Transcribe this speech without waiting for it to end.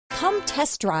Come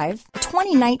test drive the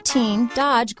 2019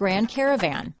 Dodge Grand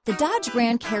Caravan. The Dodge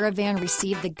Grand Caravan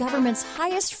received the government's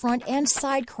highest front and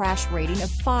side crash rating of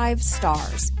 5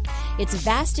 stars. Its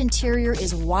vast interior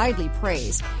is widely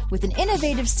praised, with an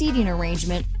innovative seating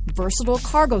arrangement, versatile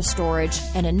cargo storage,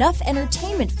 and enough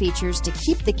entertainment features to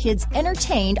keep the kids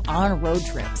entertained on road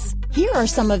trips. Here are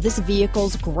some of this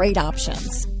vehicle's great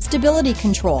options: stability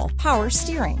control, power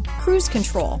steering, cruise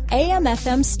control,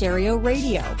 AM/FM stereo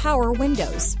radio, power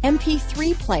windows,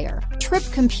 MP3 player, trip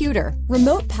computer,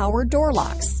 remote power door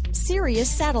locks, Sirius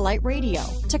Satellite Radio,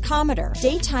 tachometer,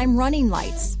 daytime running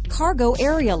lights, cargo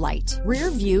area light, rear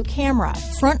view camera,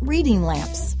 front reading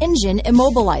lamps, engine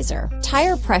immobilizer,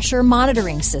 tire pressure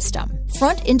monitoring system,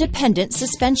 front independent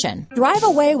suspension. Drive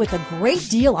away with a great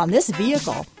deal on this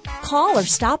vehicle. Call or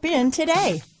stop in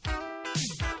today.